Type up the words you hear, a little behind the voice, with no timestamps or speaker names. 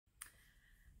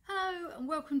and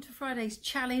welcome to Friday's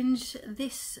challenge.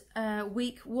 This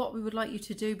week what we would like you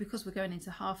to do, because we're going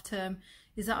into half term,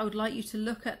 is that I would like you to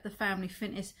look at the family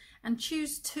fitness and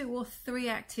choose 2 or 3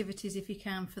 activities if you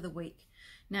can for the week.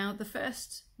 Now the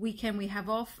first weekend we have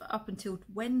off up until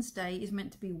Wednesday is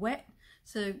meant to be wet,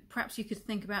 so perhaps you could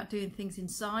think about doing things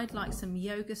inside like some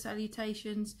yoga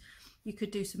salutations. You could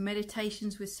do some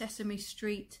meditations with Sesame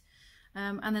Street.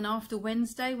 And then after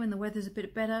Wednesday, when the weather's a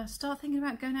bit better, start thinking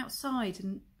about going outside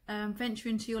and venture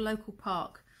into your local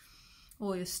park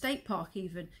or your state park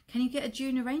even. Can you get a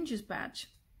Junior Rangers badge?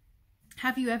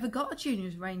 Have you ever got a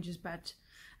Junior Rangers badge?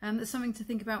 That's something to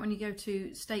think about when you go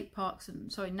to state parks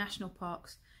and national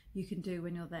parks. You can do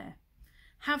when you're there.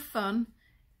 Have fun.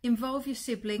 Involve your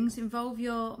siblings. Involve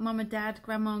your mum and dad,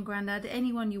 grandma and granddad,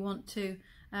 anyone you want to.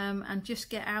 And just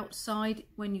get outside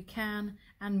when you can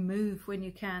and move when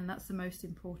you can. That's the most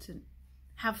important.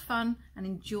 Have fun and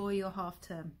enjoy your half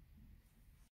term.